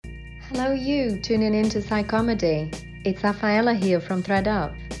Hello you, tuning in to Psychomedy. It's Rafaela here from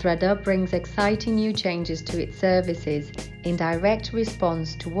ThreadUp. ThreadUp brings exciting new changes to its services in direct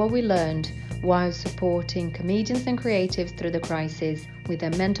response to what we learned while supporting comedians and creatives through the crisis with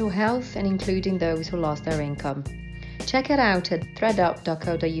their mental health and including those who lost their income. Check it out at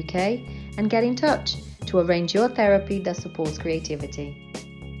threadup.co.uk and get in touch to arrange your therapy that supports creativity.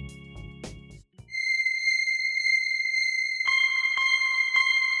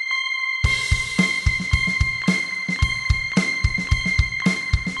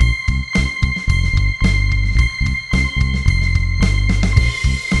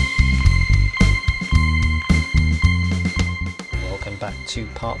 Back to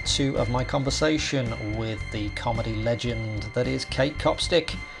part 2 of my conversation with the comedy legend that is Kate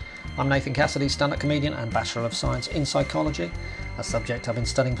Copstick. I'm Nathan Cassidy, stand-up comedian and Bachelor of Science in Psychology, a subject I've been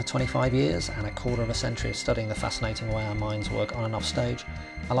studying for 25 years and a quarter of a century of studying the fascinating way our minds work on and off stage,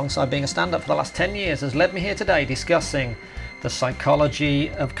 alongside being a stand-up for the last 10 years, has led me here today discussing the psychology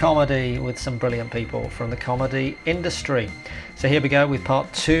of comedy with some brilliant people from the comedy industry. So here we go with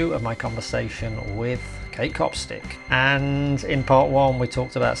part 2 of my conversation with Kate Copstick. And in part 1 we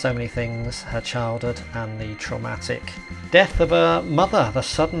talked about so many things, her childhood and the traumatic death of her mother, the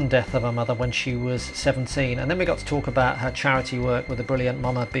sudden death of her mother when she was 17. And then we got to talk about her charity work with the brilliant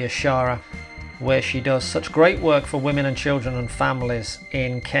Mama Biashara, where she does such great work for women and children and families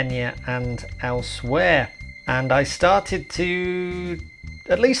in Kenya and elsewhere. And I started to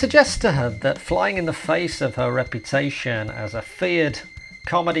at least suggest to her that, flying in the face of her reputation as a feared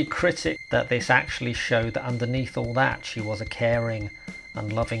comedy critic, that this actually showed that underneath all that she was a caring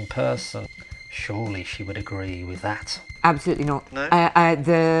and loving person. Surely she would agree with that. Absolutely not. No?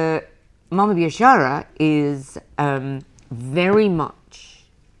 The Mama Biashara is very much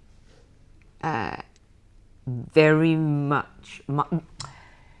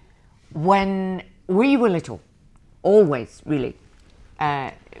when we were little, always really,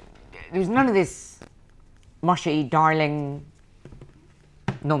 there was none of this mushy darling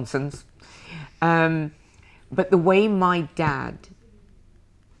nonsense, but the way my dad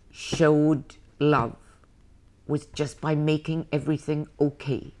showed love was just by making everything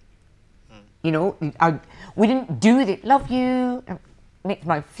okay. You know, we didn't do it. Love you, it makes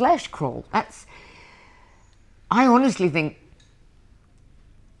my flesh crawl. I honestly think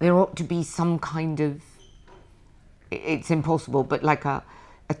there ought to be some kind of, it's impossible, but like a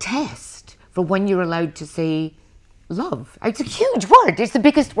test for when you're allowed to say love. It's a huge word. It's the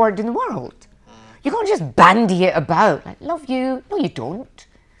biggest word in the world. You can't just bandy it about. Like, love you. No, you don't.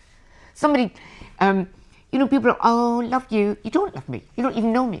 Somebody, people are, oh, love you. You don't love me. You don't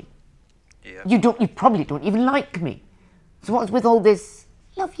even know me. Yeah. You probably don't even like me. So what's with all this,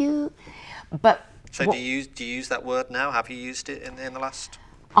 love you? But so do you use that word now? Have you used it in the last?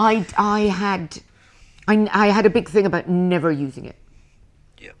 I had a big thing about never using it.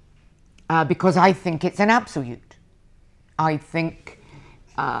 Yeah. Because I think it's an absolute. I think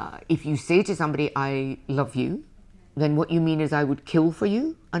if you say to somebody, I love you, then what you mean is I would kill for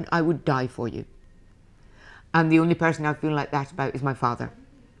you and I would die for you. And the only person I feel like that about is my father.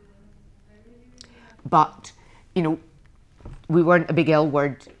 But, we weren't a big L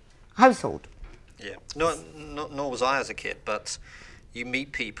word household. Yeah. Nor was I as a kid, but you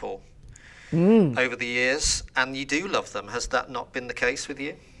meet people over the years and you do love them. Has that not been the case with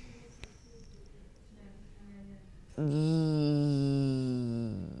you?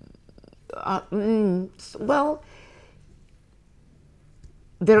 Well,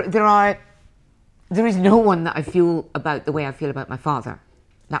 there is no one that I feel about the way I feel about my father.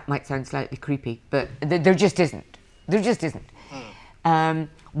 That might sound slightly creepy, but there just isn't. There just isn't.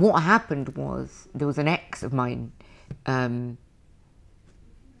 What happened was, there was an ex of mine, a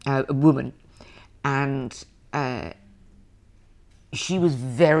woman, and she was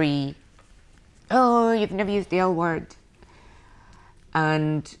very, oh, you've never used the L word.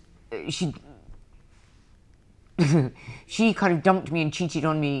 And she kind of dumped me and cheated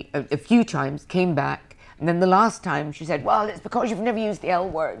on me a few times, came back, and then the last time she said, well, it's because you've never used the L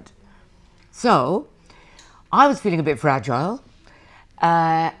word. So I was feeling a bit fragile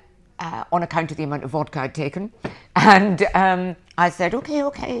on account of the amount of vodka I'd taken. And I said,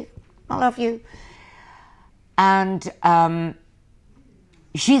 okay, I love you. And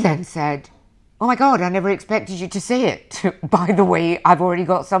she then said, oh my God, I never expected you to say it. By the way, I've already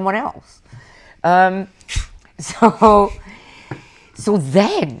got someone else. So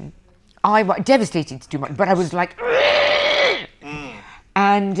then I was devastated too much, but I was like,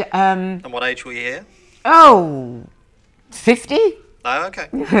 and what age were you here? 50? Oh, okay.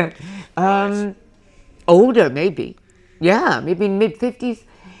 Older, maybe. Yeah, maybe mid-50s.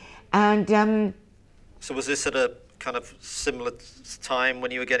 And So was this at a kind of similar time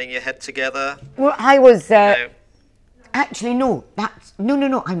when you were getting your head together? well, I was No. actually no.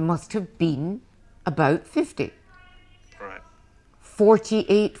 No. I must have been about 50, Right.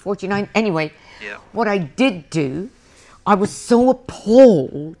 48, 49. Anyway, Yeah. what I did do, I was so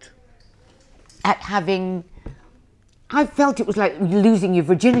appalled at having. I felt it was like losing your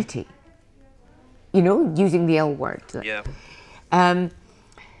virginity. You know, using the L word. Yeah. And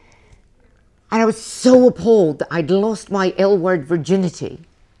I was so appalled that I'd lost my L word virginity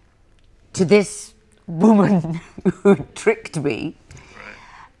to this woman who tricked me,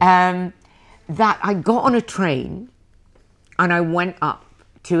 that I got on a train and I went up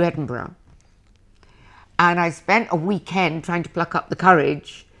to Edinburgh. And I spent a weekend trying to pluck up the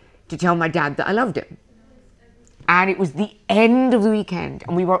courage to tell my dad that I loved him. And it was the end of the weekend,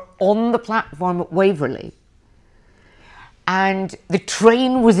 and we were on the platform at Waverley. And the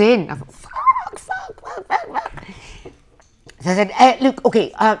train was in. I thought, fuck. So I said, look,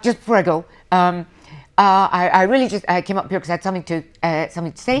 okay, just before I go, I really just came up here because I had something to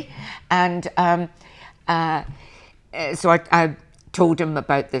say. And so I told him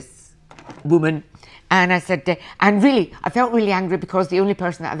about this woman. And I said, and really, I felt really angry because the only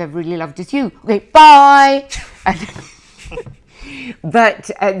person that I've ever really loved is you. Okay, bye.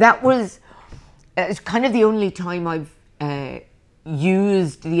 But that was it's kind of the only time I've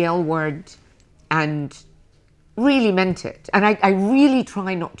used the L word and really meant it. And I really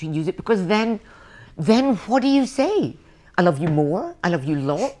try not to use it because then what do you say? I love you more. I love you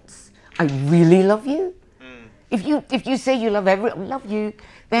lots. I really love you. Mm. If you say you love everyone, love you,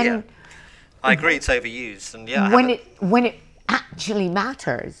 then. Yeah. I agree, it's overused, and when it actually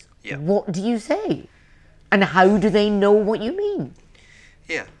matters, yeah. What do you say, and how do they know what you mean?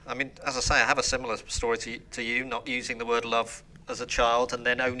 Yeah, I mean, as I say, I have a similar story to you, not using the word love as a child, and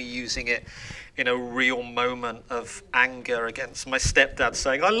then only using it in a real moment of anger against my stepdad,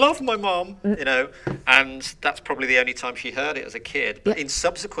 saying, "I love my mum," you know, and that's probably the only time she heard it as a kid. But in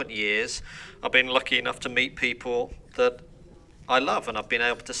subsequent years, I've been lucky enough to meet people that I love, and I've been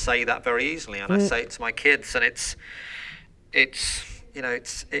able to say that very easily, and I say it to my kids, and it's it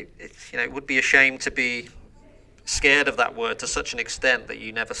would be a shame to be scared of that word to such an extent that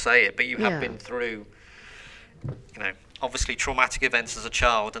you never say it, but you have been through, obviously traumatic events as a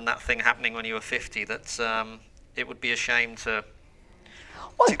child, and that thing happening when you were 50. That's it would be a shame to.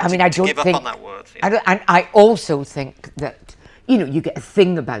 Well, I don't give up on that word. And I also think that you get a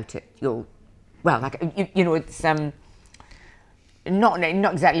thing about it. It's not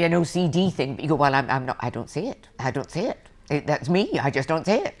exactly an OCD thing, but you go, well, I'm not. I don't see it. That's me. I just don't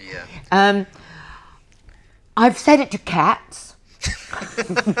see it. Yeah. I've said it to cats.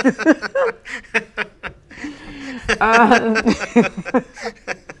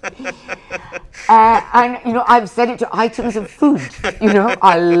 And I've said it to items of food.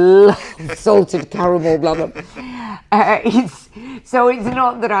 I love salted caramel, blah blah. It's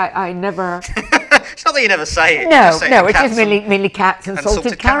not that I never. It's not that you never say it. No, it's just mainly cats and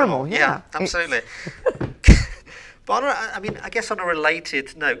salted caramel. Yeah, absolutely. But I guess on a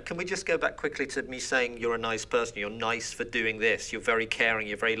related note, can we just go back quickly to me saying you're a nice person, you're nice for doing this, you're very caring,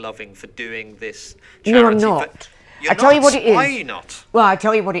 you're very loving for doing this charity. No, I'm not. I'll tell you what it is. Why are you not? Well, I'll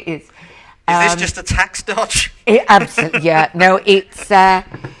tell you what it is. Is this just a tax dodge? Absolutely, yeah. No, it's...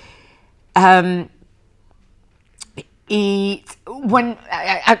 when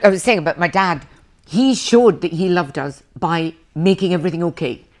I was saying about my dad, he showed that he loved us by making everything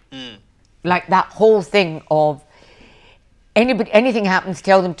okay. Mm. Like that whole thing of anything happens,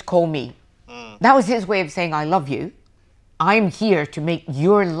 tell them to call me. Mm. That was his way of saying, I love you. I'm here to make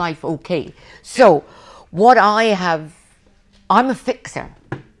your life okay. So what I'm a fixer.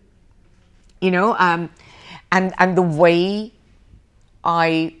 And the way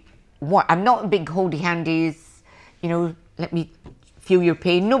I'm not a big holdy-handies, let me feel your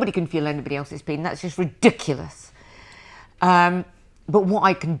pain. Nobody can feel anybody else's pain. That's just ridiculous. But what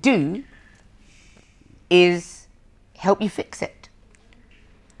I can do is help you fix it.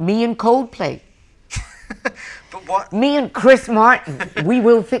 Me and Coldplay. But what? Me and Chris Martin, we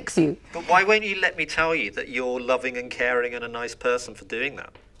will fix you. But why won't you let me tell you that you're loving and caring and a nice person for doing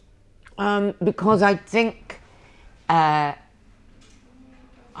that? Because I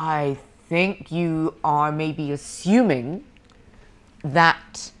think you are maybe assuming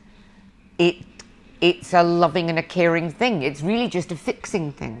that it's a loving and a caring thing. It's really just a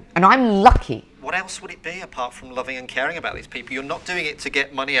fixing thing. And I'm lucky. What else would it be apart from loving and caring about these people? You're not doing it to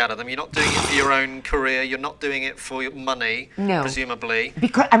get money out of them. You're not doing it for your own career. You're not doing it for your money, presumably.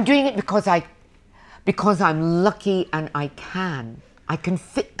 Because I'm doing it because I'm lucky and I can. I can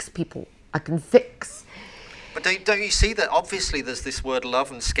fix people. I can fix. But don't you see that obviously there's this word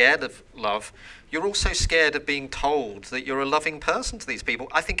love and scared of love? You're also scared of being told that you're a loving person to these people.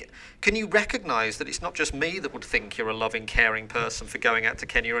 I think, can you recognise that it's not just me that would think you're a loving, caring person for going out to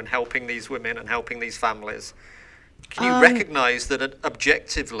Kenya and helping these women and helping these families? Can you recognise that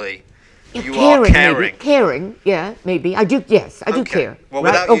objectively you are caring? Maybe. Caring, yeah, maybe. I do, yes, I do care. Well,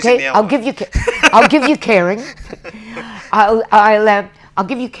 without using the I'll give you I'll give you caring. I'll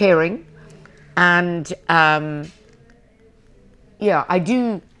give you caring. And yeah, I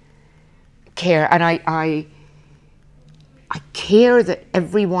do care, and I care that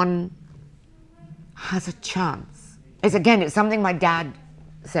everyone has a chance. It's something my dad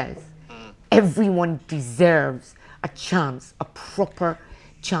says. Everyone deserves a chance, a proper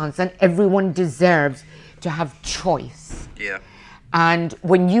chance, and everyone deserves to have choice. Yeah. And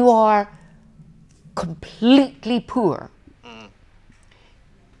when you are completely poor,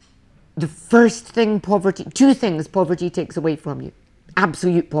 the first thing two things poverty takes away from you.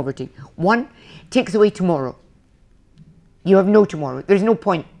 Absolute poverty. One, takes away tomorrow. You have no tomorrow. There's no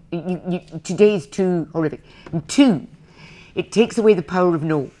point. Today is too horrific. And two, it takes away the power of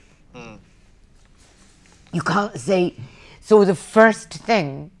no. You can't say. So the first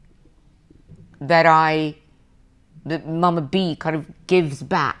thing that Mama B kind of gives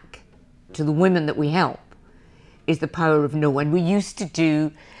back to the women that we help is the power of no. And we used to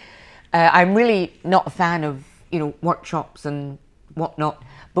do. I'm really not a fan of, workshops and whatnot,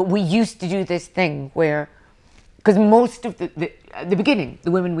 but we used to do this thing where, because most of at the beginning,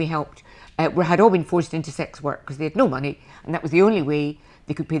 the women we helped had all been forced into sex work because they had no money, and that was the only way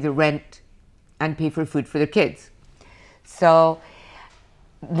they could pay their rent and pay for food for their kids. So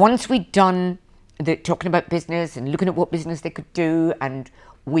once we'd done talking about business and looking at what business they could do, and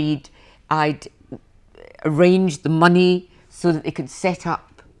I'd arranged the money so that they could set up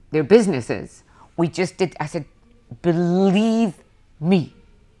their businesses, I said, believe me,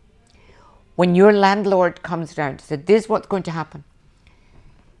 when your landlord comes down, said, this is what's going to happen.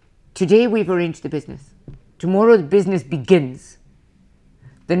 Today we've arranged the business. Tomorrow the business begins.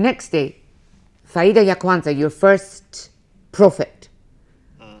 The next day, faida ya kwanza, your first profit.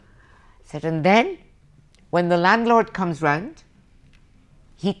 Said, and then when the landlord comes round,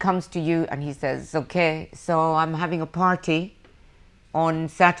 he comes to you and he says, okay, so I'm having a party on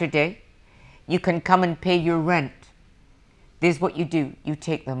Saturday, you can come and pay your rent. This is what you do. You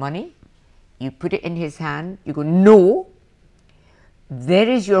take the money, you put it in his hand, you go, no, there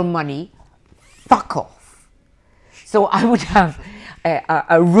is your money, fuck off. So I would have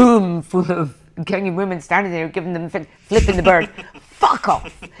a room full of Kenyan women standing there giving them, flipping the bird, fuck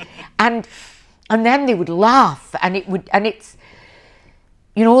off. And then they would laugh, and it's,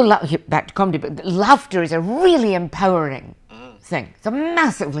 back to comedy, but laughter is a really empowering thing. It's a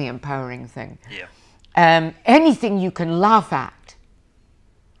massively empowering thing. Yeah. Anything you can laugh at,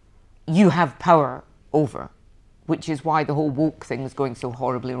 you have power over, which is why the whole woke thing is going so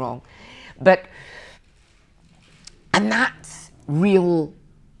horribly wrong. And that's real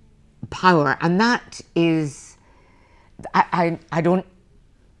power, and that is, I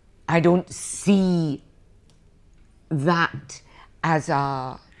don't see that as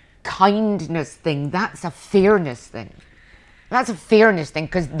a kindness thing. That's a fairness thing. That's a fairness thing,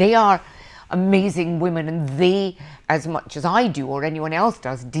 because they are amazing women, and they, as much as I do or anyone else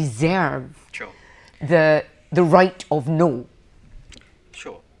does, deserve the right of no.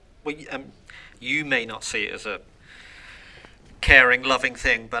 Sure. Well, you may not see it as a caring, loving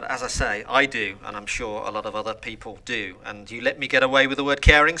thing, but as I say, I do, and I'm sure a lot of other people do. And you let me get away with the word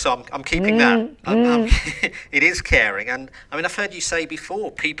caring, so I'm keeping that. It is caring, and I mean, I've heard you say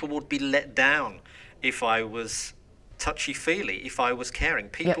before, people would be let down if I was touchy-feely, if I was caring.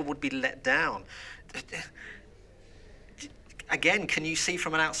 People would be let down. Again, can you see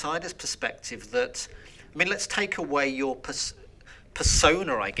from an outsider's perspective that, I mean, let's take away your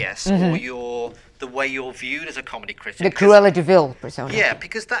persona, I guess, or the way you're viewed as a comedy critic. The Cruella de Vil persona. Yeah,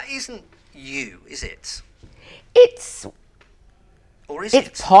 because that isn't you, is it? It's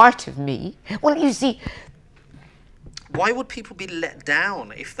part of me. Well, you see, why would people be let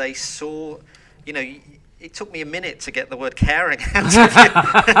down if they saw, it took me a minute to get the word caring out of you.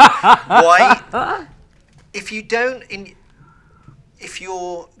 Why? If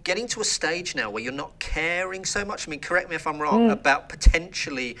you're getting to a stage now where you're not caring so much, I mean, correct me if I'm wrong, about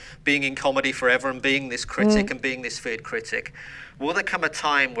potentially being in comedy forever and being this critic and being this feared critic, will there come a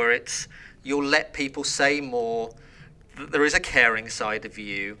time where you'll let people say more, that there is a caring side of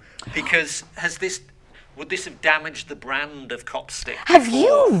you? Because would this have damaged the brand of Copstick? Have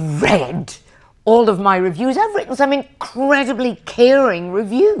you read all of my reviews. I've written some incredibly caring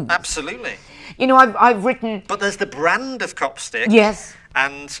reviews. Absolutely. You know, I've written... But there's the brand of Copstick. Yes.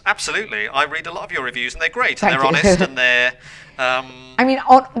 And absolutely, I read a lot of your reviews, and they're great. Thank and they're you. honest, and they're... I mean,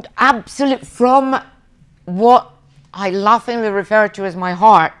 absolute, from what I laughingly refer to as my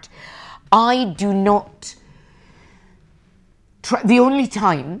heart, I do not... the only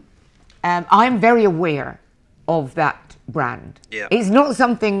time I'm very aware of that brand. Yeah. It's not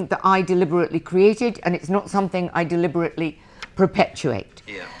something that I deliberately created, and it's not something I deliberately perpetuate.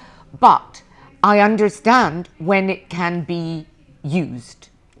 Yeah. But I understand when it can be used.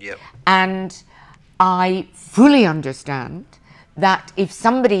 Yep. And I fully understand that if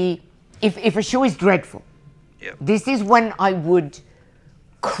somebody, if a show is dreadful, Yep. this is when I would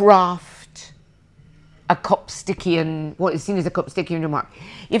craft a Copstickian, what is seen as a Copstickian remark.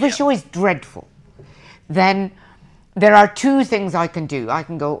 If a Yep. show is dreadful, then there are two things I can do. I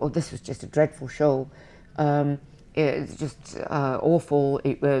can go, oh, this was just a dreadful show. It's just awful.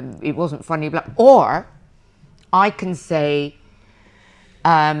 It wasn't funny. Blah. Or I can say,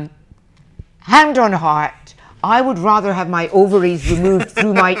 hand on heart, I would rather have my ovaries removed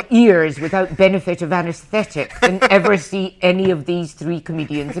through my ears without benefit of anaesthetic than ever see any of these three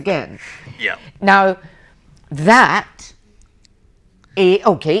comedians again. Yeah. Now, that,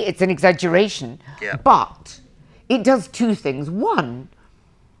 okay, it's an exaggeration, Yeah. but it does two things. One,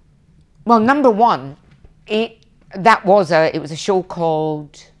 well, number one, it was a show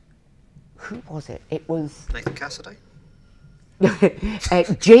called, who was it? It was Nathan Cassidy?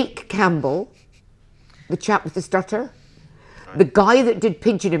 Jake Campbell, the chap with the stutter, the guy that did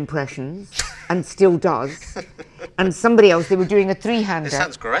pigeon impressions and still does, and somebody else. They were doing a three-hander. This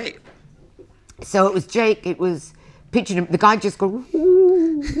sounds great. So it was Jake, it was pigeon, the guy just go,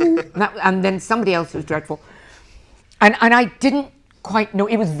 "Ooh, ooh," and then somebody else was dreadful. And I didn't quite know,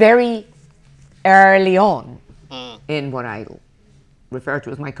 it was very early on in what I refer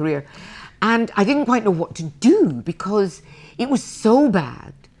to as my career. And I didn't quite know what to do because it was so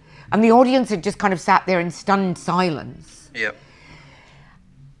bad. And the audience had just kind of sat there in stunned silence. Yep.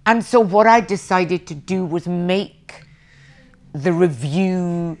 And so what I decided to do was make the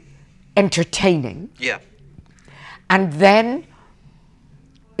review entertaining. Yeah. And then,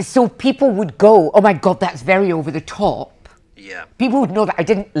 so people would go, oh my God, that's very over the top. Yeah. People would know that I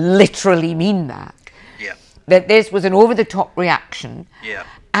didn't literally mean that. Yeah. That this was an over the top reaction. Yeah.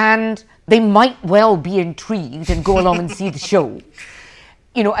 And they might well be intrigued and go along and see the show.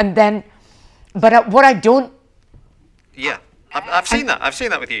 You know, and then, but what I don't... Yeah. I've seen that. I've seen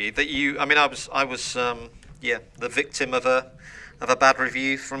that with you. That you. I mean, I was. The victim of a bad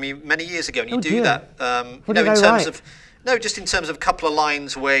review from you many years ago, and you Oh, do dear. that. What did I write? Just in terms of a couple of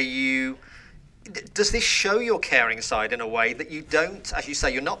lines where you. Does this show your caring side in a way that you don't, as you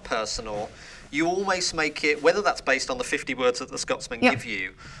say, you're not personal. You almost make it, whether that's based on the 50 words that the Scotsman Yeah. give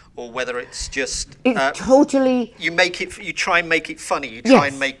you, or whether it's just It's totally... you make it. You try and make it funny. You try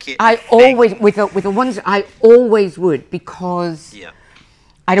and make it. I big. always, with the ones, I always would, because Yeah.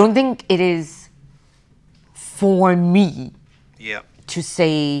 I don't think it is for me Yeah. to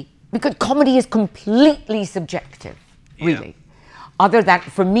say, because comedy is completely subjective, really. Other than,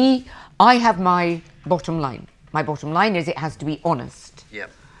 for me, I have my bottom line. My bottom line is it has to be honest. Yeah.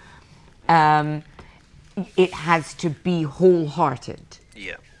 It has to be wholehearted.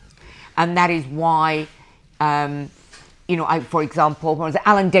 Yeah. And that is why, for example, when it was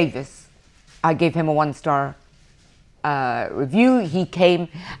Alan Davis, I gave him a 1-star review. He came,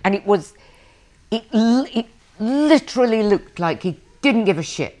 and it literally looked like he didn't give a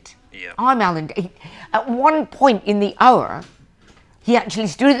shit. Yeah. I'm Alan. At one point in the hour, he actually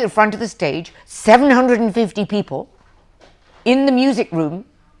stood at the front of the stage, 750 people in the music room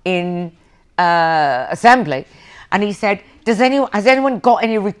in Assembly, and he said, has anyone got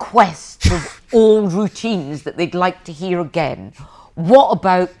any requests of old routines that they'd like to hear again? What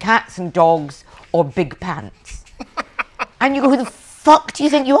about Cats and Dogs or Big Pants? And you go, who the fuck do you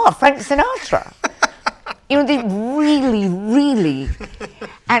think you are, Frank Sinatra? You know, they really, really,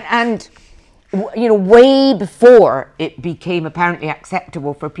 and way before it became apparently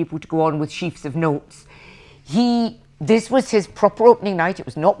acceptable for people to go on with sheafs of notes, this was his proper opening night. It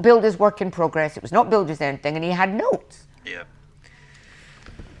was not billed as work in progress. It was not billed as anything, and he had notes. Yeah.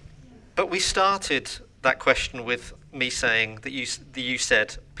 But we started that question with me saying that you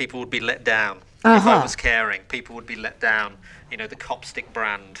said people would be let down if I was caring. People would be let down. You know, the Copstick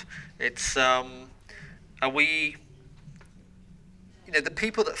brand. It's are we? You know, the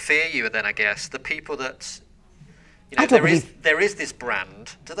people that fear you are then, I guess, the people that. You know, there is this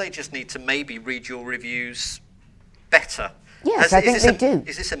brand. Do they just need to maybe read your reviews better Yes, I think they do.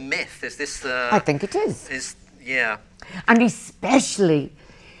 Is this a myth? Is this I think it is. Yeah. And especially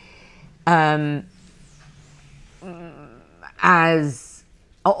as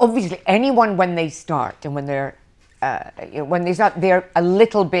obviously anyone when they start and when they're they're a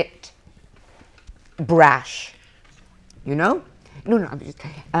little bit brash, you know. No, I'm just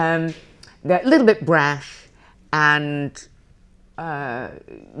they're a little bit brash and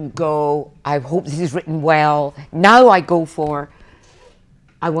go, I hope this is written well. Now I go for,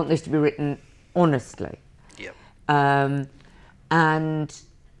 I want this to be written honestly. Yep. And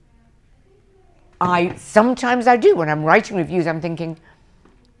sometimes I do when I'm writing reviews. I'm thinking,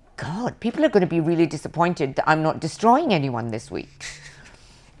 God, people are going to be really disappointed that I'm not destroying anyone this week.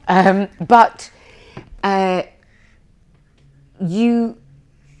 But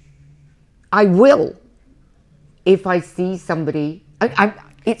I will, if I see somebody.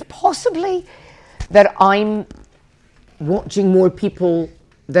 It's possibly that I'm watching more people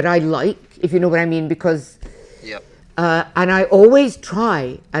that I like, if you know what I mean, because. Yep. And I always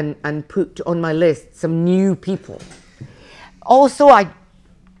try and put on my list some new people. Also,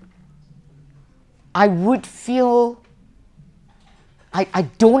 I would feel I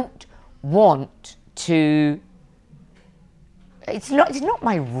don't want to. It's not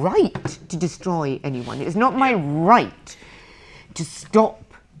my right to destroy anyone. It's not my right to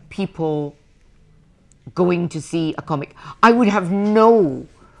stop people going to see a comic. I would have no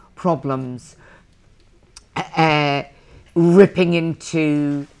problems ripping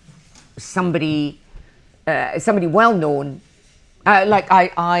into somebody well known, like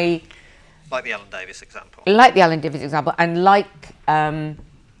the Alan Davis example. Like the Alan Davis example, and like the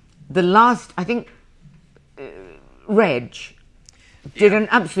last, I think, Reg did an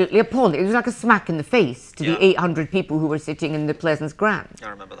absolutely appalling. It was like a smack in the face to the 800 people who were sitting in the Pleasance Grand. I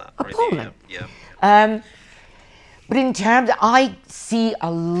remember that. Appalling. Yeah. But in terms, I see a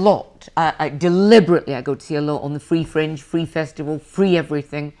lot. Deliberately, I go to see a lot on the Free Fringe, Free Festival, Free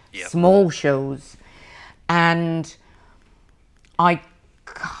Everything, small shows, and I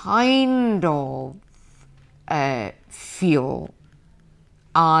kind of feel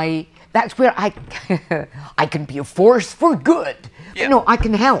that's where I can be a force for good. Yeah. No, I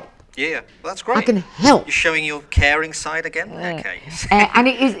can help. Yeah, well, that's great. I can help. You're showing your caring side again there, Kate. And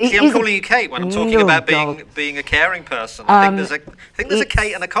it is. See, I'm calling you Kate when I'm talking about being a caring person. I think there's a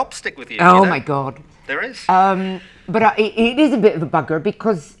Kate and a Copstick with you. Oh, my God. There is. But it is a bit of a bugger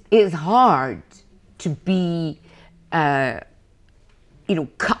because it's hard to be, cut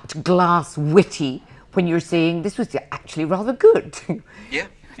glass witty when you're saying this was actually rather good. Yeah.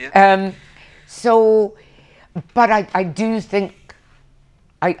 So, but I do think,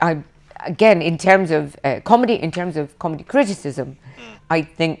 I again, in terms of comedy, in terms of comedy criticism, I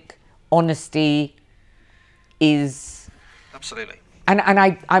think honesty is... Absolutely. And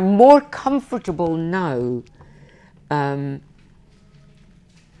I'm more comfortable now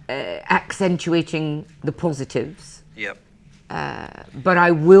accentuating the positives. Yep. But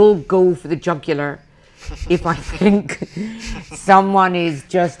I will go for the jugular if I think someone is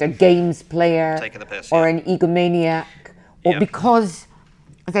just a games player Taking the piss, or an egomaniac, or because,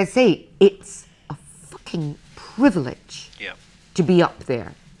 as I say, it's a fucking privilege to be up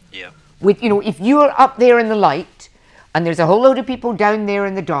there. Yeah. With, if you're up there in the light and there's a whole load of people down there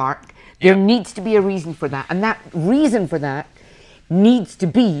in the dark, there needs to be a reason for that. And that reason for that needs to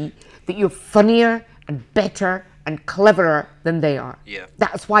be that you're funnier and better and cleverer than they are. Yeah.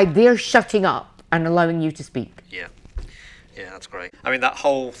 That's why they're shutting up and allowing you to speak. Yeah. Yeah, that's great. I mean, that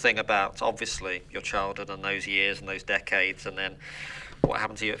whole thing about, obviously, your childhood and those years and those decades, and then what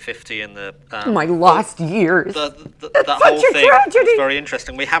happened to you at 50 and the... my last years. That whole thing is very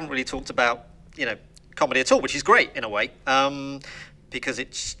interesting. We haven't really talked about, comedy at all, which is great in a way, because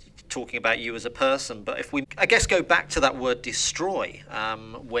it's talking about you as a person. But if we, I guess, go back to that word destroy,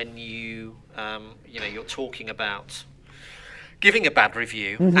 when you're talking about giving a bad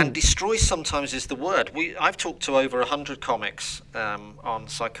review, and destroy sometimes is the word. I've talked to over 100 comics on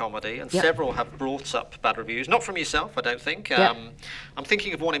Psychomedy, and several have brought up bad reviews. Not from yourself, I don't think. I'm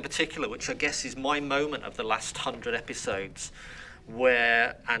thinking of one in particular, which I guess is my moment of the last 100 episodes,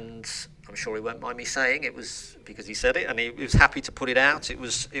 where, and I'm sure he won't mind me saying, it was because he said it, and he was happy to put it out. It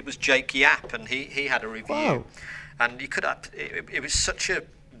was Jake Yap, and he had a review. Wow. And you could have, it was such a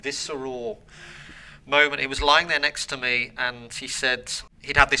visceral moment. He was lying there next to me, and he said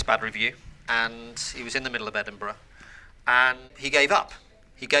he'd had this bad review, and he was in the middle of Edinburgh, and he gave up.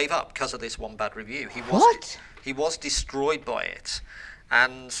 He gave up because of this one bad review. He was destroyed by it.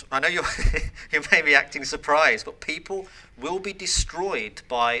 And I know you may be acting surprised, but people will be destroyed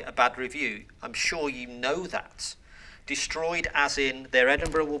by a bad review. I'm sure you know that. Destroyed as in their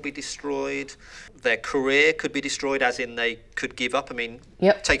Edinburgh will be destroyed, their career could be destroyed as in they could give up. I mean,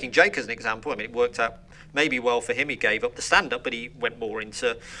 taking Jake as an example, I mean, it worked out maybe well for him. He gave up the stand-up, but he went more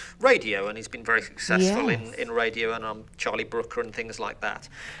into radio, and he's been very successful in radio and Charlie Brooker and things like that.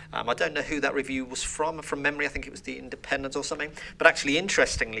 I don't know who that review was from memory. I think it was The Independent or something. But actually,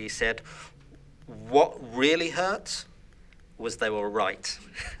 interestingly, he said, what really hurts was they were right.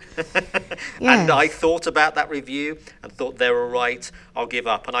 And I thought about that review and thought they were right, I'll give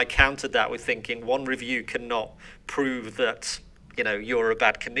up. And I countered that with thinking one review cannot prove that, you're a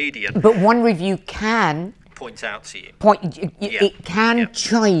bad comedian. But one review can point out to you. It can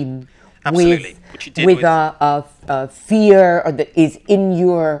chime Absolutely. with a fear that is in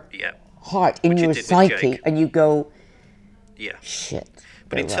your heart, in your psyche, and you go, shit.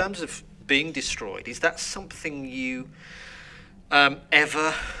 But in terms of being destroyed, is that something you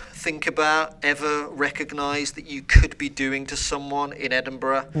ever think about, ever recognise that you could be doing to someone in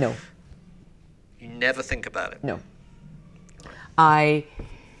Edinburgh? No. You never think about it? No. I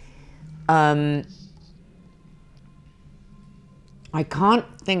can't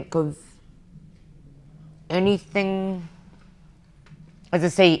think of anything. As I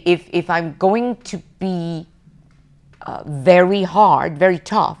say, if I'm going to be very hard, very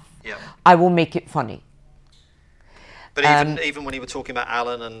tough, I will make it funny. But even when you were talking about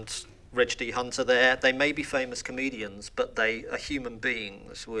Alan and Reg D. Hunter there, they may be famous comedians, but they are human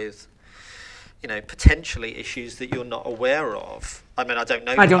beings with, potentially issues that you're not aware of. I mean, I don't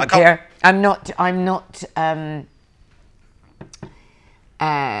know. I don't care. I'm not.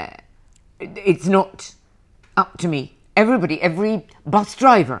 It's not up to me. Every bus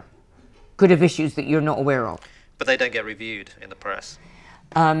driver could have issues that you're not aware of. But they don't get reviewed in the press.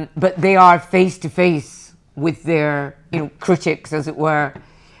 But they are face to face with their, critics, as it were,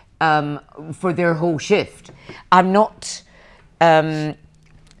 for their whole shift. I'm not.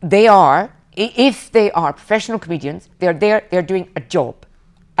 They are. If they are professional comedians, they're there. They're doing a job.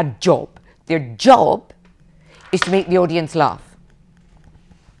 Their job is to make the audience laugh.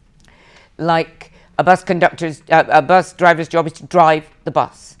 Like a bus driver's job is to drive the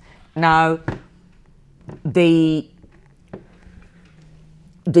bus. Now, they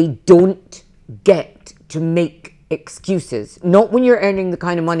don't get to make excuses. Not when you're earning the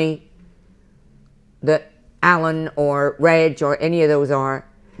kind of money that Alan or Reg or any of those are.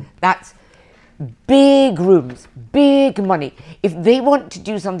 That's big rooms, big money. If they want to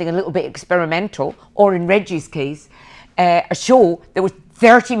do something a little bit experimental, or in Reggie's case, a show that was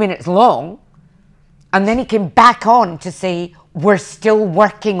 30 minutes long, and then he came back on to say, we're still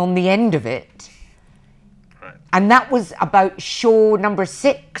working on the end of it. Right. And that was about show number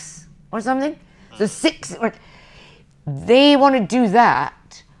 6 or something. So 6, they want to do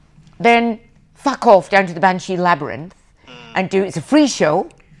that, then fuck off down to the Banshee Labyrinth and it's a free show.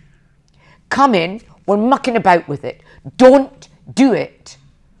 Come in, we're mucking about with it. Don't do it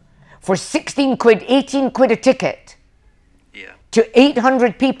for 16 quid, 18 quid a ticket to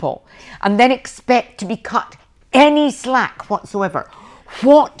 800 people and then expect to be cut any slack whatsoever.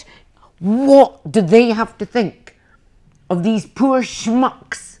 What do they have to think of these poor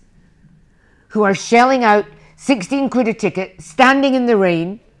schmucks who are shelling out 16 quid a ticket, standing in the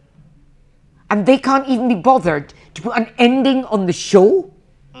rain, and they can't even be bothered to put an ending on the show?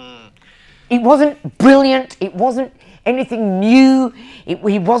 It wasn't brilliant. It wasn't anything new.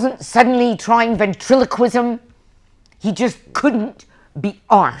 He wasn't suddenly trying ventriloquism. He just couldn't be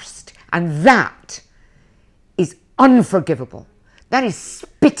arsed. And that is unforgivable. That is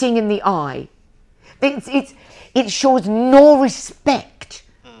spitting in the eye. It shows no respect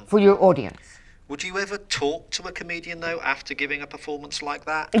for your audience. Would you ever talk to a comedian, though, after giving a performance like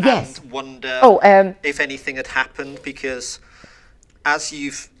that? Yes. And wonder if anything had happened? Because as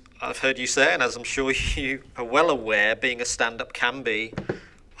I've heard you say, and as I'm sure you are well aware, being a stand-up can be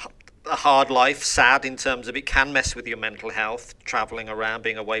a hard life, sad in terms of it can mess with your mental health, travelling around,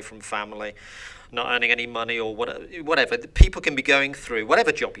 being away from family, not earning any money or whatever. People can be going through,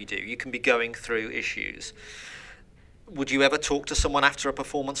 whatever job you do, you can be going through issues. Would you ever talk to someone after a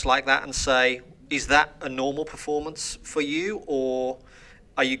performance like that and say, is that a normal performance for you, or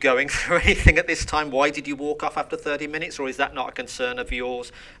are you going through anything at this time? Why did you walk off after 30 minutes? Or is that not a concern of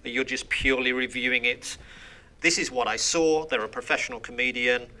yours? Or you're just purely reviewing it? This is what I saw. They're a professional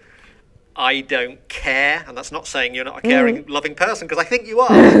comedian. I don't care. And that's not saying you're not a caring, loving person, because I think you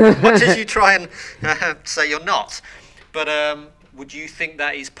are, as much as you try and say you're not. But would you think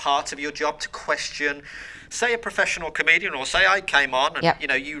that is part of your job to question, say, a professional comedian, or say I came on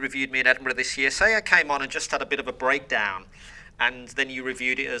and you reviewed me in Edinburgh this year. Say I came on and just had a bit of a breakdown, and then you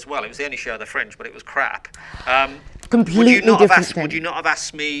reviewed it as well. It was the only show of the Fringe, but it was crap. completely different thing. Would you not have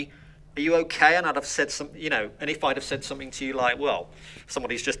asked me, are you okay? And I'd have said and if I'd have said something to you like, well,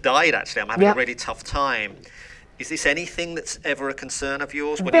 somebody's just died, actually, I'm having a really tough time. Is this anything that's ever a concern of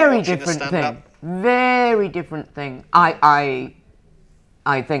yours when you're watching a stand-up? Very different thing. I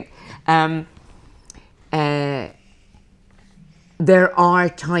think. There are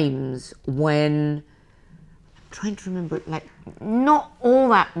times when, I'm trying to remember, like, not all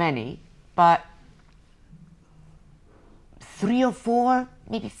that many, but 3 or 4,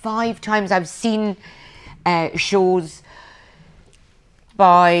 maybe 5 times I've seen shows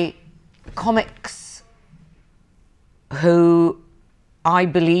by comics who I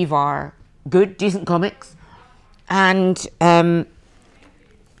believe are good, decent comics, and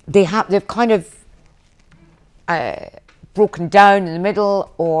they've kind of broken down in the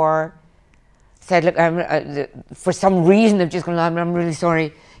middle, or said, look, for some reason they've just gone, I'm really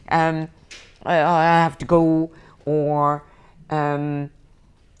sorry, I have to go, or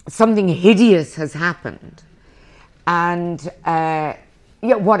something hideous has happened. And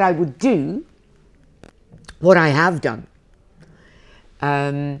what I would do, what I have done,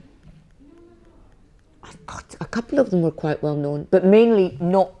 a couple of them were quite well known, but mainly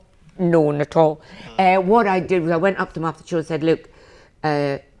not known at all. What I did was I went up to them after the show and said, look,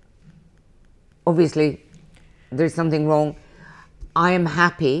 obviously there's something wrong. I am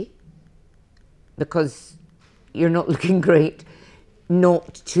happy, because you're not looking great,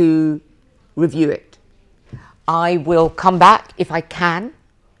 not to review it. I will come back if I can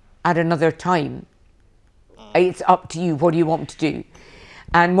at another time. It's up to you. What do you want me to do?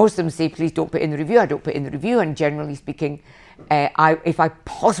 And most of them say, please don't put in the review. I don't put in the review. And generally speaking, if I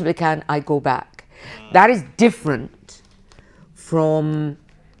possibly can, I go back. That is different from,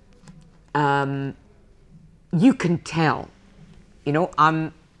 you can tell,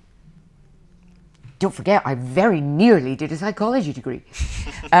 don't forget, I very nearly did a psychology degree.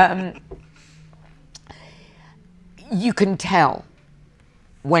 You can tell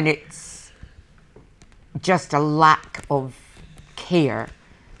when it's just a lack of care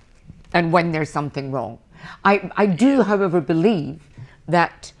and when there's something wrong. I do, however, believe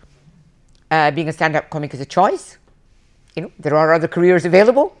that being a stand-up comic is a choice. There are other careers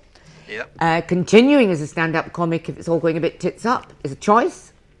available. Yep. Continuing as a stand-up comic, if it's all going a bit tits up, is a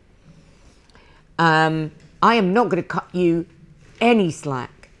choice. I am not going to cut you any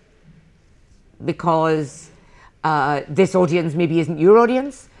slack because this audience maybe isn't your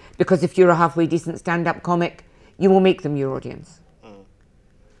audience, because if you're a halfway decent stand-up comic, you will make them your audience.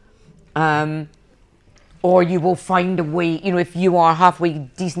 Or you will find a way, if you are halfway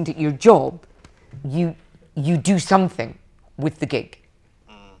decent at your job, you do something with the gig.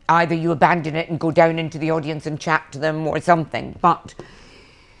 Either you abandon it and go down into the audience and chat to them or something. But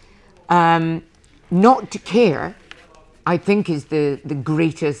not to care, I think, is the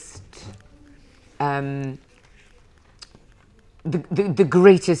greatest the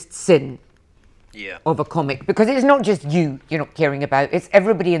greatest sin of a comic, because it's not just you're not caring about, it's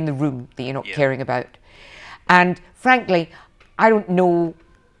everybody in the room that you're not caring about. And frankly, I don't know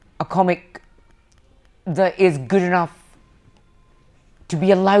a comic that is good enough to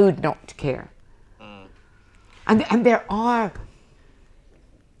be allowed not to care. And there are,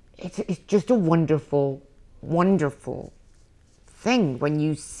 it's just a wonderful, wonderful thing when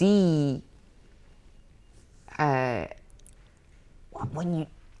you see, I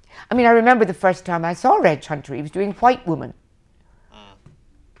remember the first time I saw Reg Hunter, he was doing White Woman.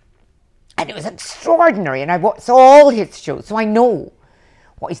 And it was extraordinary, and I saw all his shows, so I know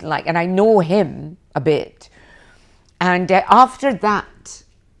what he's like, and I know him a bit. And after that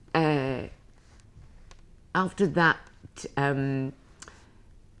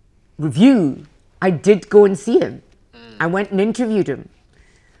review, I did go and see him. I went and interviewed him.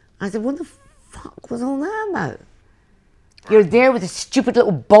 I said, what the fuck was all that about? You're there with the stupid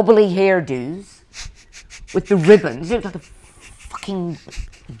little bobbly hairdos with the ribbons. You look like a fucking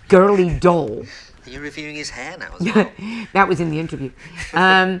girly doll. Are you reviewing his hair now as well? That was in the interview.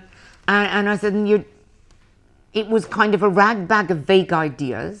 And I said, it was kind of a rag bag of vague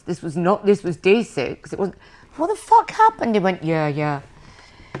ideas. This was day 6. It was, what the fuck happened? He went, yeah,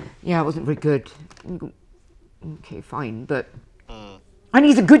 it wasn't very good. Okay, fine, but... And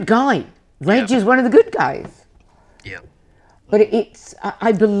he's a good guy. Reg is one of the good guys. Yeah. But it's,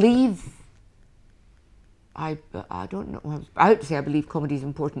 I believe... I don't know. I was about to say I believe comedy is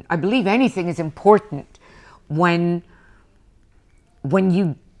important. I believe anything is important when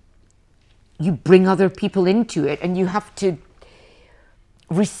you bring other people into it, and you have to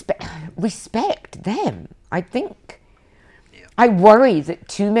respect them, I think. Yeah. I worry that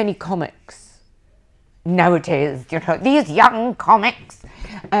too many comics nowadays. You know, these young comics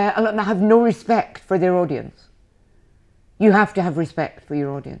have no respect for their audience. You have to have respect for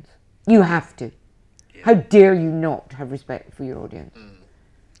your audience. You have to. Yeah. How dare you not have respect for your audience?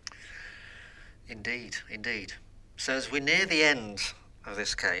 Indeed. So as we're near the end of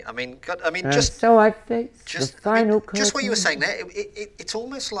this, Kate, so I face the final curtain. Just what you were saying there, it's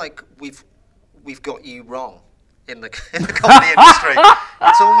almost like we've got you wrong in the comedy industry.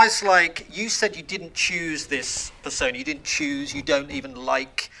 It's almost like you said you didn't choose this persona. You don't even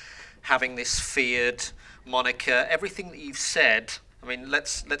like having this feared moniker. Everything that you've said, I mean,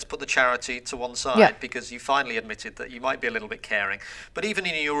 let's put the charity to one side because you finally admitted that you might be a little bit caring. But even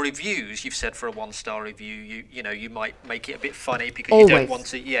in your reviews, you've said for a 1-star review, you might make it a bit funny because you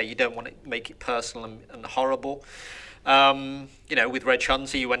don't want to make it personal and horrible. With Reg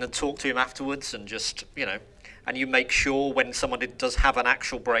Hunter, you went and talked to him afterwards and just, and you make sure when someone does have an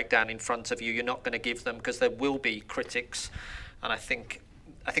actual breakdown in front of you, you're not going to give them, because there will be critics, and I think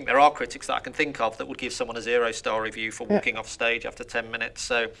there are critics that I can think of that would give someone a 0-star review for walking off stage after 10 minutes.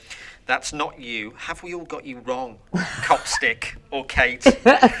 So that's not you. Have we all got you wrong, Copstick or Kate?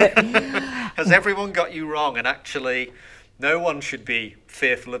 Has everyone got you wrong? And actually, no one should be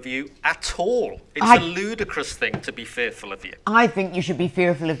fearful of you at all. It's a ludicrous thing to be fearful of you. I think you should be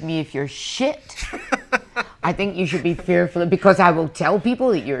fearful of me if you're shit. I think you should be fearful because I will tell people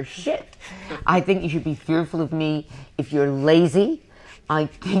that you're shit. I think you should be fearful of me if you're lazy. I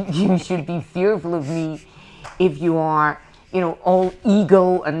think you should be fearful of me if you are, all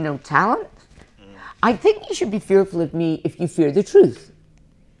ego and no talent. I think you should be fearful of me if you fear the truth.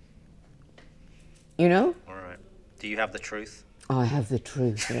 All right. Do you have the truth? I have the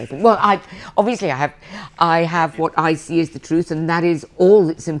truth. Well, I have what I see as the truth, and that is all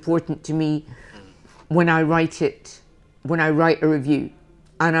that's important to me when I write a review.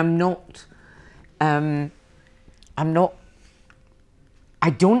 And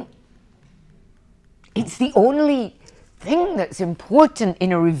it's the only thing that's important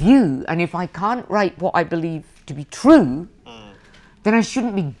in a review, and if I can't write what I believe to be true, then I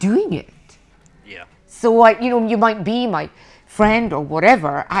shouldn't be doing it. Yeah. So you might be my friend or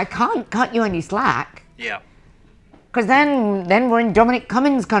whatever, I can't cut you any slack. Yeah. Because then we're in Dominic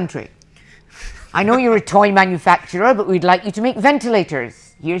Cummings country. I know you're a toy manufacturer, but we'd like you to make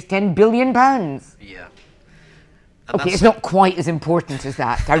ventilators. Here's £10 billion. Yeah. Okay, it's not quite as important as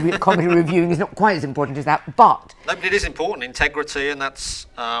that. Comedy reviewing is not quite as important as that, but... No, but it is important, integrity, and that's...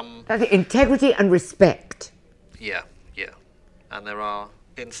 That's it, integrity and respect. Yeah. And there are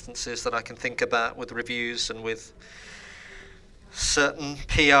instances that I can think about with reviews and with certain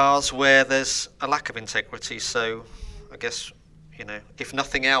PRs where there's a lack of integrity. So I guess, if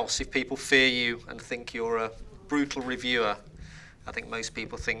nothing else, if people fear you and think you're a brutal reviewer, I think most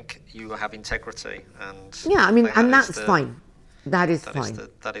people think you have integrity, and and that's fine. That is fine.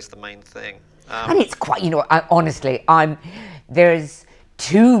 That is the main thing. And it's quite, honestly, there's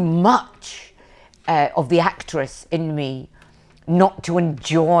too much of the actress in me not to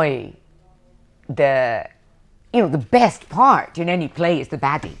enjoy the best part in any play is the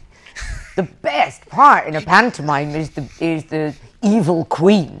baddie. The best part in a pantomime is the evil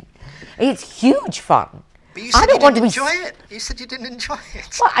queen. It's huge fun. But you said you didn't enjoy it. You said you didn't enjoy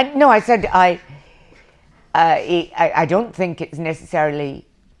it. Well, I said I don't think it's necessarily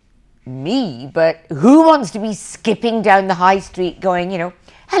me, but who wants to be skipping down the high street going,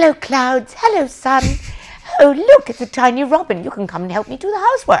 hello clouds, hello sun, oh look, it's a tiny robin, you can come and help me do the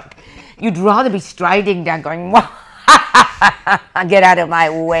housework. You'd rather be striding down going, get out of my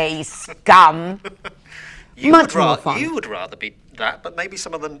way, scum. Much more fun. You would rather be that, but maybe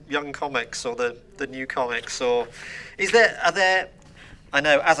some of the young comics or the new comics, or are there I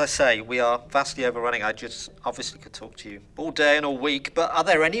know, as I say, we are vastly overrunning. I just obviously could talk to you all day and all week, but are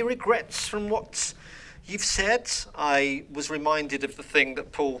there any regrets from what you've said? I was reminded of the thing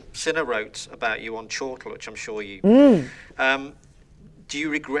that Paul Sinner wrote about you on Chortle, which I'm sure you... do you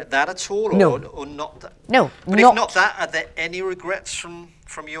regret that at all, or not? No, but if not that, are there any regrets from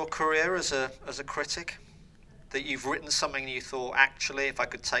your career as a critic? That you've written something and you thought, actually, if I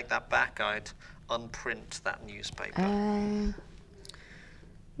could take that back, I'd unprint that newspaper?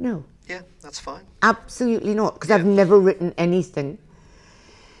 No. Yeah, that's fine. Absolutely not, because I've never written anything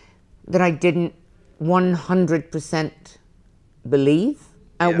that I didn't 100% believe.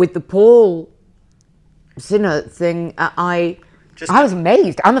 With the Paul Sinner thing, I was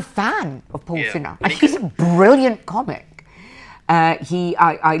amazed. I'm a fan of Paul Sinner. And he's a brilliant comic.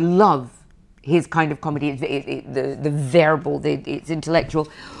 I love his kind of comedy, the verbal, it's intellectual.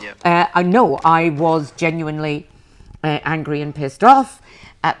 I know I was genuinely angry and pissed off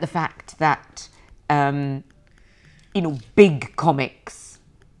at the fact that big comics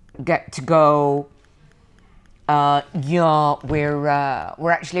get to go. We're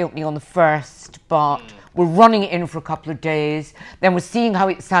actually opening on the 1st, but we're running it in for a couple of days. Then we're seeing how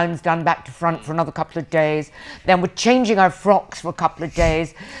it sounds done back to front for another couple of days. Then we're changing our frocks for a couple of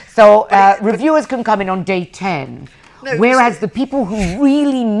days. So reviewers can come in on day 10. No, whereas the people who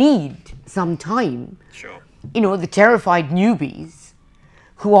really need some time, sure, the terrified newbies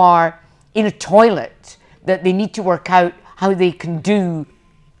who are in a toilet that they need to work out how they can do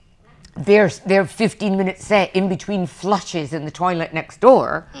their 15-minute set in between flushes in the toilet next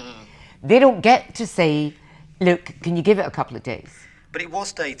door, they don't get to say, look, can you give it a couple of days? But it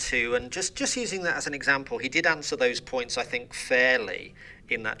was day 2, and just using that as an example, he did answer those points, I think, fairly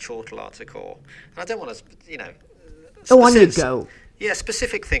in that Chortle article. And I don't want to, on you go. Yeah,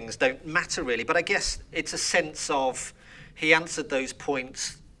 specific things don't matter really, but I guess it's a sense of he answered those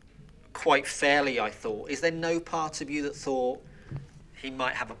points quite fairly, I thought. Is there no part of you that thought he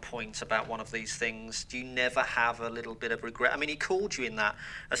might have a point about one of these things? Do you never have a little bit of regret? I mean, he called you in that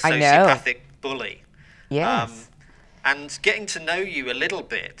a sociopathic bully. Yes. And getting to know you a little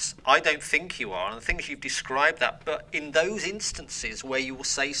bit, I don't think you are, and the things you've described that, but in those instances where you will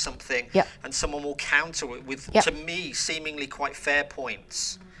say something and someone will counter it with, to me, seemingly quite fair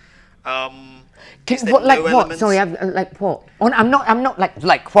points. What? Sorry, like what? I'm not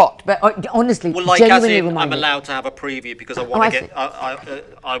like what, but honestly, well, like genuinely as in, reminded. I'm allowed to have a preview because I want to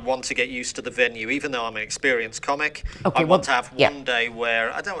I want to get used to the venue, even though I'm an experienced comic. I want to have one day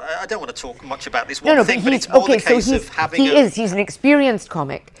where I don't want to talk much about this one thing, but it's more the case of having. He's an experienced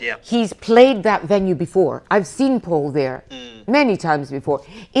comic. Yeah. He's played that venue before. I've seen Paul there many times before.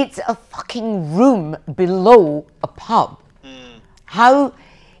 It's a fucking room below a pub. How?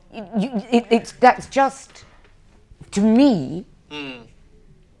 That's just, to me,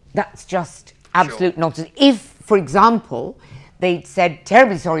 that's just absolute nonsense. If, for example, they'd said,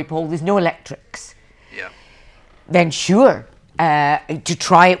 terribly sorry, Paul, there's no electrics, then sure, to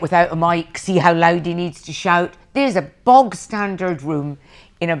try it without a mic, see how loud he needs to shout. There's a bog standard room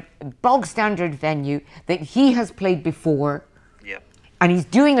in a bog standard venue that he has played before. And he's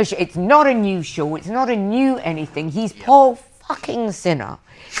doing a show. It's not a new show. It's not a new anything. He's Paul fucking Sinha.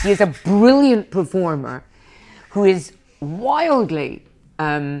 He is a brilliant performer who is wildly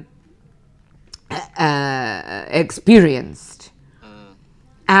experienced.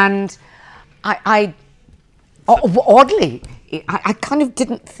 And I oddly, I kind of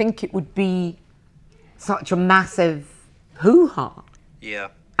didn't think it would be such a massive hoo-ha. Yeah.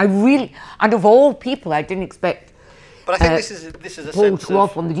 I really, and of all people, I didn't expect but I think this is a Paul to go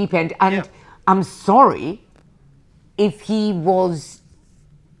off on the deep end. And I'm sorry if he was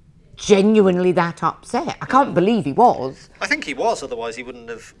genuinely that upset. I can't believe he was. I think he was, otherwise he wouldn't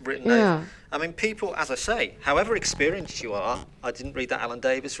have written those. I mean, people, as I say, however experienced you are, I didn't read that Alan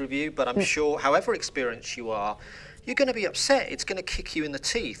Davis review, but I'm sure however experienced you are, you're going to be upset. It's going to kick you in the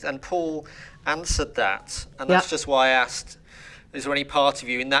teeth. And Paul answered that. And that's just why I asked, is there any part of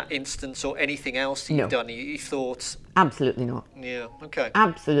you in that instance or anything else that you've done you thought? Absolutely not. Yeah, okay.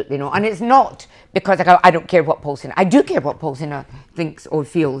 Absolutely not. And it's not because I don't care what Paul Sinha. I do care what Paul Sinha thinks or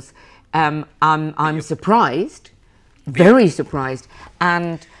feels. I'm surprised, very surprised,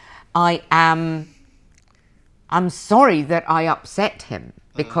 and I'm sorry that I upset him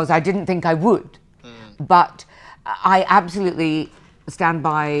because I didn't think I would. But I absolutely stand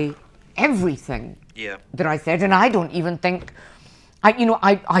by everything that I said, and I don't even think I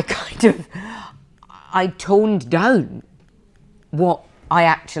toned down what I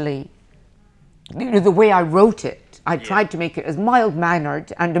actually, the way I wrote it. I tried to make it as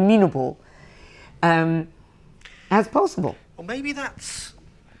mild-mannered and amenable as possible. Well, maybe that's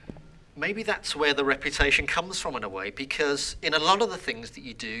where the reputation comes from in a way, because in a lot of the things that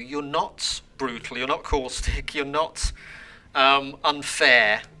you do, you're not brutal, you're not caustic, you're not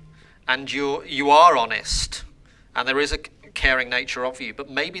unfair, and you are honest, and there is a caring nature of you.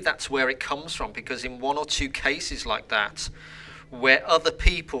 But maybe that's where it comes from, because in one or two cases like that, where other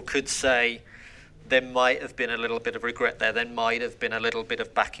people could say there might have been a little bit of regret there might have been a little bit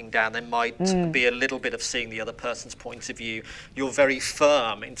of backing down, there might be a little bit of seeing the other person's point of view, you're very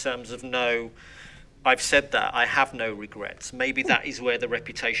firm in terms of no, I've said that, I have no regrets. Maybe that is where the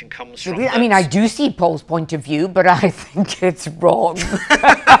reputation comes from. I mean, I do see Paul's point of view, but I think it's wrong.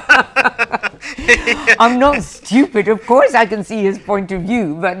 I'm not stupid. Of course I can see his point of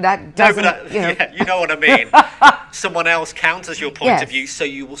view, but that doesn't... you know what I mean. Someone else counters your point of view, so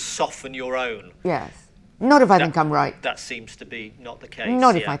you will soften your own. Yes. Not if I think I'm right. That seems to be not the case.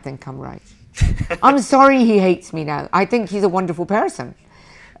 Not if I think I'm right. I'm sorry he hates me now. I think he's a wonderful person.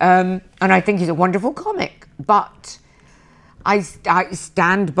 And I think he's a wonderful comic. But I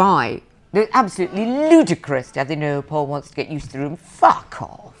stand by. They're absolutely ludicrous to have, Paul wants to get used to the room. Fuck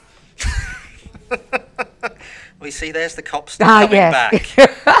off. Well, you see, there's the copstick coming back.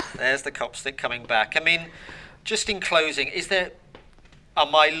 There's the copstick coming back. I mean, just in closing,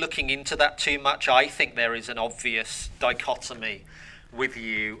 am I looking into that too much? I think there is an obvious dichotomy with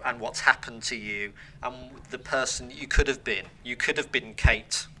you and what's happened to you and the person you could have been. You could have been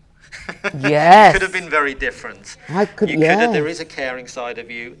Kate. Yes. You could have been very different. There is a caring side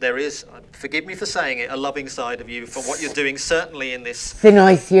of you. There is, forgive me for saying it, a loving side of you for what you're doing, certainly in this... Thin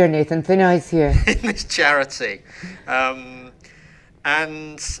ice here, Nathan, thin ice here. In this charity.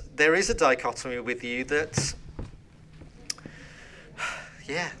 And there is a dichotomy with you that...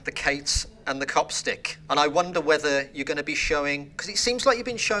 Yeah, the Kate and the copstick. And I wonder whether you're going to be showing... Because it seems like you've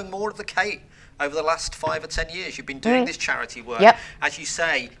been showing more of the Kate over the last 5 or 10 years. You've been doing this charity work. Yep. As you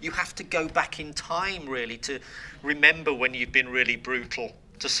say, you have to go back in time, really, to remember when you've been really brutal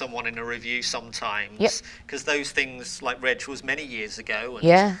to someone in a review sometimes. Because those things, like Reg was many years ago,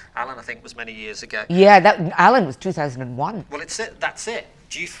 and Alan, I think, was many years ago. Yeah, Alan was 2001. Well, that's it.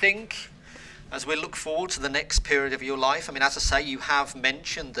 Do you think, as we look forward to the next period of your life, I mean, as I say, you have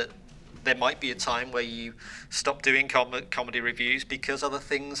mentioned that there might be a time where you stop doing comedy reviews because other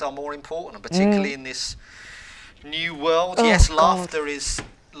things are more important, and particularly in this new world. Yes, laughter is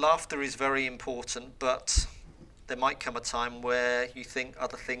very important, but there might come a time where you think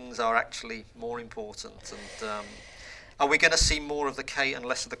other things are actually more important. And are we going to see more of the Kate and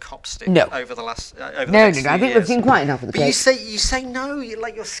less of the copstick over the last over the next few I think years? we've seen quite enough of the Kate. But you say no.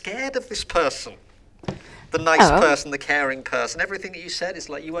 You're scared of this person. The nice person, the caring person. Everything that you said is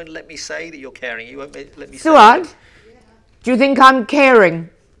like, you won't let me say that you're caring. You won't let me say Suad, do you think I'm caring?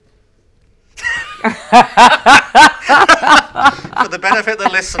 For the benefit of the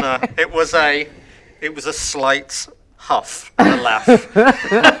listener, it was a slight huff and a laugh.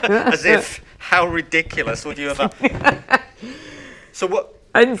 As if, how ridiculous would you have... So what...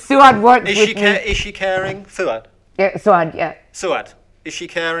 And Suad worked with me. Is she caring? Suad? Yeah, Suad, yeah. Suad, is she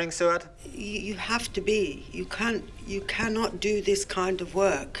caring, Suad? You have to be. You cannot do this kind of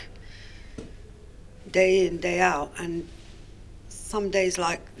work day in, day out. And some days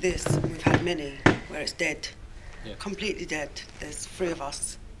like this, we've had many, where it's dead, completely dead. There's 3 of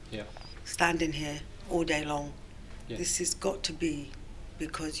us standing here all day long. Yeah. This has got to be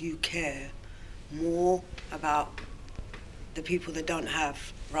because you care more about the people that don't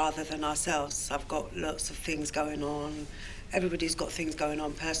have rather than ourselves. I've got lots of things going on. Everybody's got things going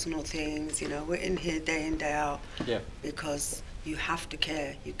on, personal things, we're in here day in, day out because you have to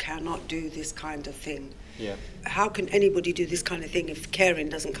care. You cannot do this kind of thing. Yeah. How can anybody do this kind of thing if caring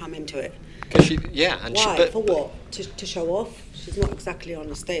doesn't come into it? Why? For what? To show off? She's not exactly on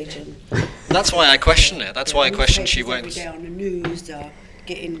the stage. And that's why I question it. That's why I question she won't. Every day on the news,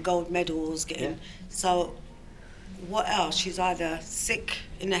 getting gold medals, So what else? She's either sick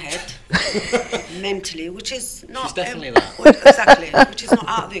in the head, mentally, which is not... She's definitely that. Exactly, which is not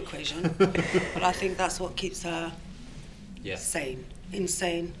out of the equation. But I think that's what keeps her sane.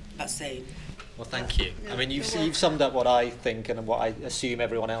 Insane, but sane. Well, thank you. I mean, you've summed up what I think and what I assume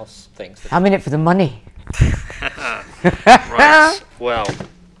everyone else thinks. I'm in it for the money. Right. Well,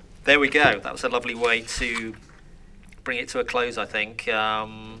 there we go. That was a lovely way to bring it to a close, I think.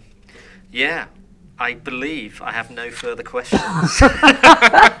 I believe I have no further questions.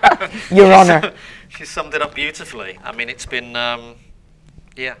 Your Honour. She summed it up beautifully. I mean, it's been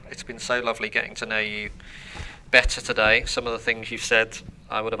so lovely getting to know you better today. Some of the things you've said,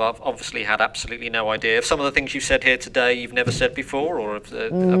 I would have obviously had absolutely no idea. If some of the things you've said here today you've never said before, or have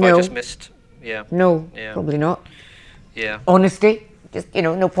I just missed? Yeah. No, probably not. Yeah. Honesty, just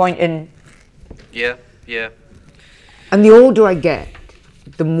no point in. Yeah. And the older I get,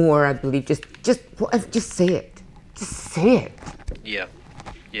 the more I believe. Just say it. Just say it. Yeah.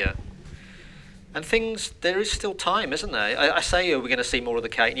 And things, there is still time, isn't there? I say, are we going to see more of the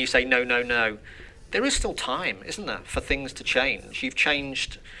Kate? And you say, no. There is still time, isn't there, for things to change? You've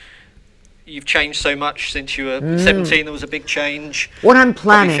changed so much since you were 17. There was a big change. What I'm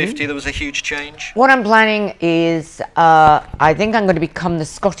planning... Probably 50, there was a huge change. What I'm planning is, I think I'm going to become the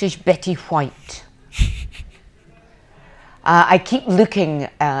Scottish Betty White. I keep looking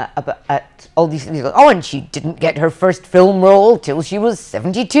at all these things. And she didn't get her first film role till she was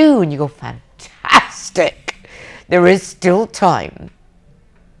 72. And you go, fantastic. There is still time.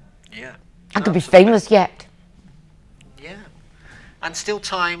 Yeah. I could be famous yet. Yeah. And still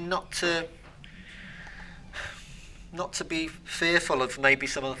time not to be fearful of maybe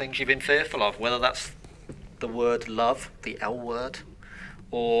some of the things you've been fearful of, whether that's the word love, the L word,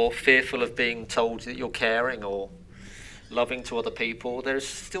 or fearful of being told that you're caring or loving to other people, there's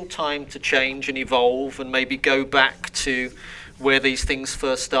still time to change and evolve and maybe go back to where these things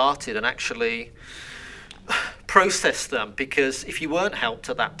first started and actually process them, because if you weren't helped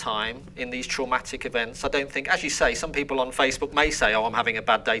at that time in these traumatic events, I don't think, as you say, some people on Facebook may say, oh, I'm having a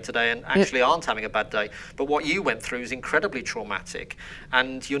bad day today, and actually aren't having a bad day, but what you went through is incredibly traumatic,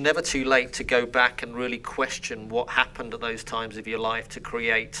 and you're never too late to go back and really question what happened at those times of your life to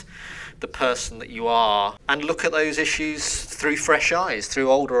create the person that you are, and look at those issues through fresh eyes, through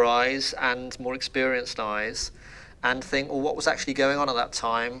older eyes and more experienced eyes, and think, well, what was actually going on at that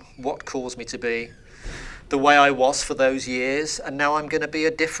time? What caused me to be the way I was for those years, and now I'm going to be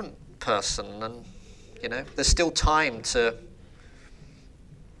a different person. And there's still time to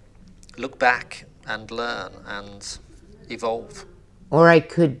look back and learn and evolve. Or I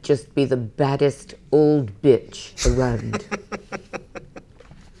could just be the baddest old bitch around.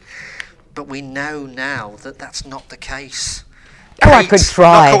 But we know now that that's not the case. Oh, Kate, I could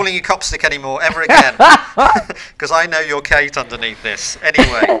try. I'm not calling you Copstick anymore ever again, because I know you're Kate underneath this.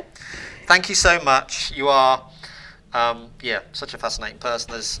 Anyway. Thank you so much. You are, such a fascinating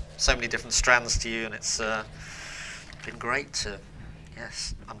person. There's so many different strands to you, and it's been great to,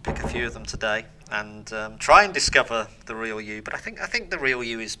 unpick a few of them today and try and discover the real you. But I think the real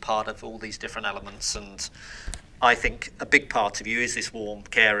you is part of all these different elements, and I think a big part of you is this warm,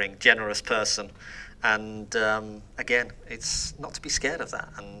 caring, generous person. And again, it's not to be scared of that.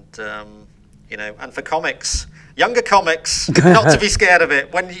 And and for comics, younger comics, not to be scared of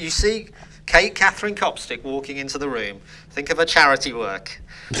it. When you see Kate Catherine Copstick walking into the room, think of her charity work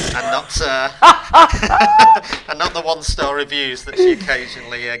and not and not the one-star reviews that she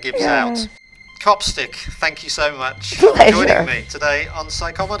occasionally gives out. Copstick, thank you so much for joining me today on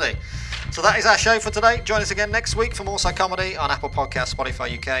Psychomedy. So that is our show for today. Join us again next week for more Psychomedy on Apple Podcasts,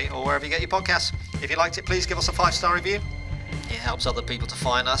 Spotify UK, or wherever you get your podcasts. If you liked it, please give us a 5-star review. It helps other people to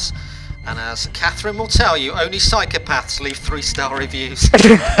find us. And as Catherine will tell you, only psychopaths leave 3-star reviews.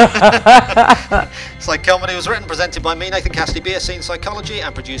 Psychomedy was written and presented by me, Nathan Cassidy, BSc in Psychology,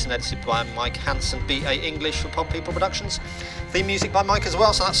 and produced and edited by Mike Hansen, BA English for Pod People Productions. Theme music by Mike as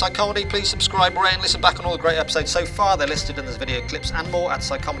well, so that's Psychomedy. Please subscribe, rate, and listen back on all the great episodes so far. They're listed in this video clips and more at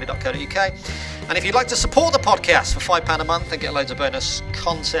psychomedy.co.uk. And if you'd like to support the podcast for £5 a month and get loads of bonus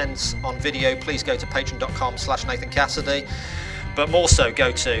content on video, please go to patreon.com/Nathan Cassidy. But more so,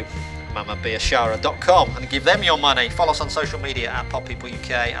 go to mamabiashara.com and give them your money. Follow us on social media at Pod People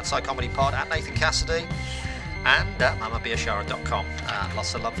UK, at PsychomedyPod, at Nathan Cassidy, and at mamabiashara.com.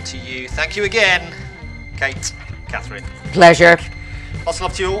 Lots of love to you. Thank you again, Kate, Catherine. Pleasure. Lots of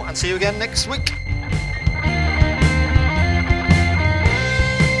love to you all, and see you again next week.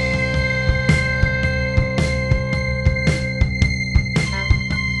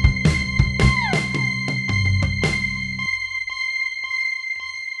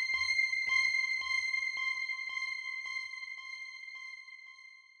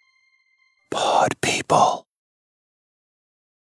 Pod People.